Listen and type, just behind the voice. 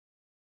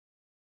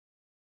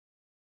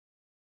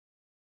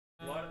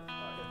light it?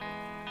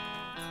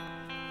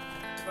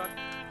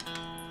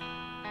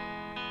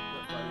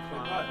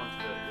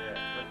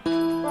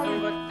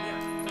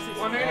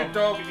 I need a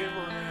dog again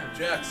right now.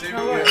 Jack, see if No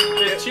you way. can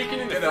There's chicken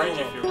in the fridge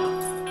if you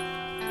want.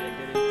 Yeah,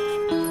 get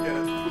get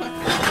it.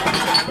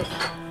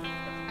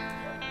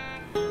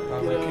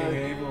 Probably King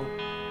Abel.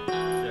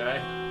 Jay?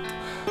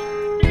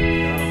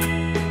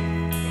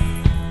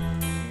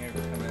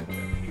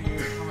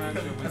 Come on,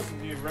 Joe, listen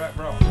to you, right,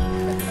 bro?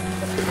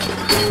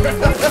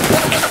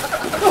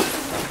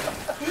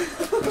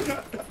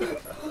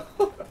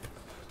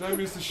 Don't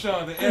miss the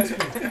show, the Espy.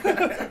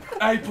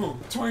 April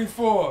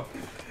 24th.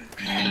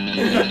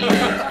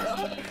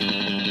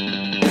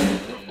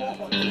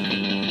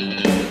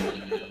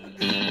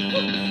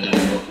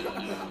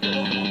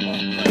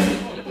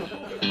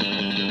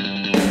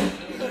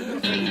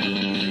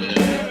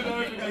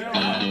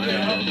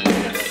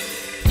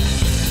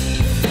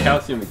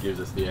 Calcium that gives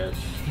us the edge.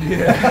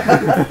 Yeah.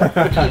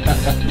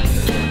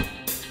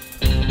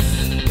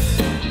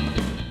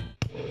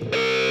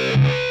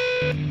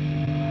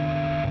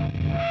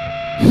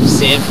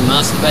 Sam from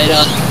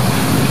Masturbator.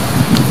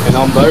 And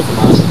I'm Bo from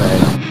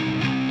Masturbator.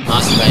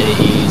 Masturbator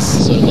is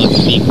sort of like a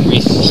big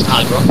riff,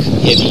 hard rock,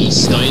 heavy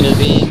stoner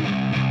band.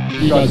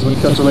 You guys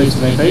just released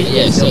an EP?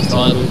 Yeah,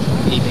 self-titled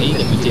EP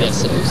that we did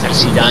ourselves.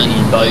 Actually done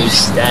in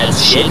Bo's dad's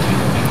shed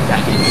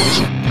back in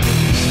Horsham.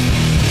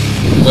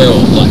 We're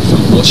all like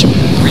from Horsham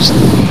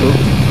originally.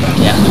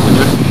 Yeah.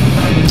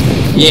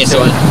 Yeah,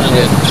 so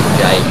under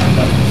Jay.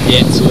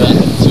 Yeah, so that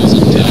was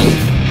on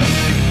Jay.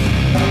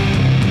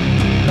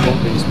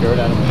 Spirit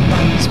animal.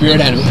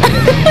 Spirit animal.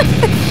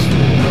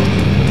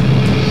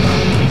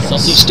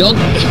 Sausage dog.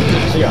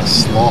 You got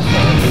sloth,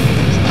 man.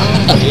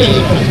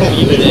 Yeah,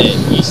 you were there.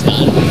 You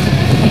started.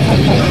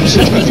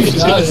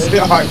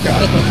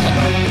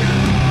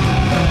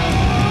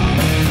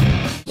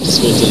 Just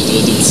walked to the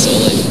door doing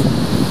solo.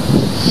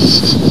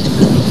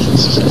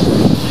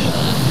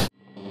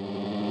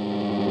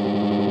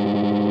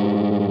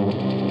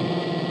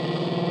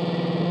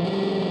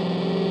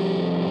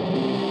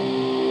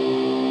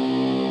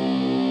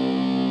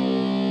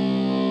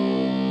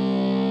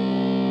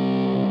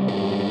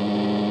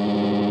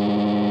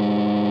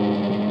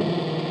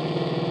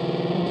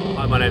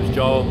 Hi, my name's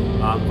Joel.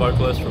 I'm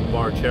vocalist from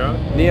Borrachero.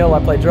 Neil, I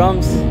play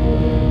drums.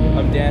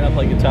 I'm Dan, I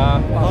play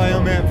guitar. Hi,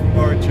 I'm Matt from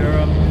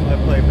Borrachero. I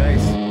play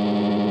bass.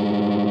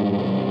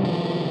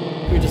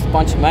 We were just a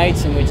bunch of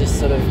mates and we just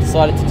sort of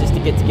decided to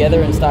get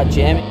together and start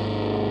jamming.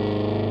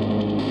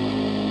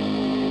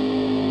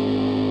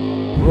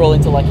 We're all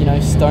into, like, you know,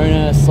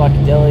 stoner,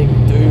 psychedelic,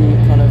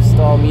 doom kind of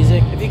style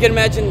music. If you can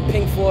imagine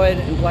Pink Floyd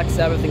and Black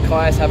Sabbath and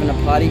Caius having a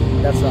party,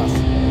 that's us.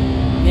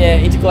 Yeah,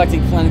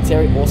 intergalactic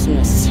planetary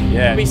awesomeness.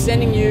 Yeah. We'll be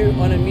sending you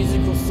on a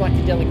musical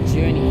psychedelic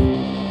journey.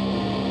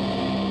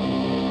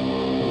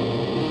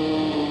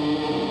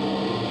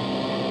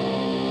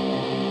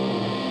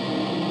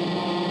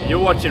 You're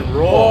watching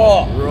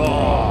Roar. Oh. Roar.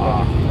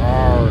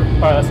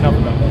 Alright, that's enough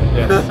about that.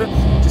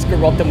 Yes. Just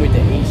garrote them with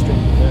the E string.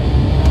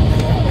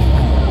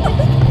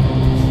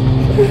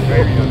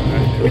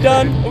 Are we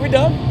done? Are we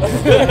done?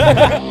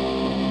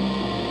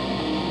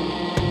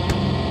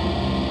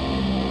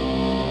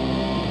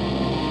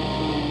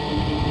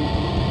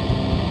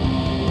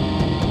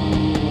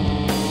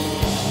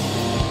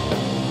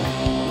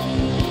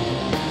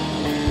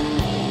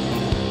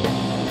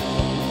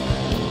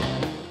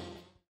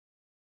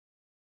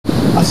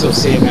 I saw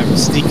Sam have a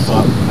stick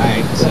fight with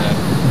mate, so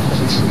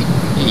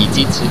Yeah, you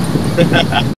did too.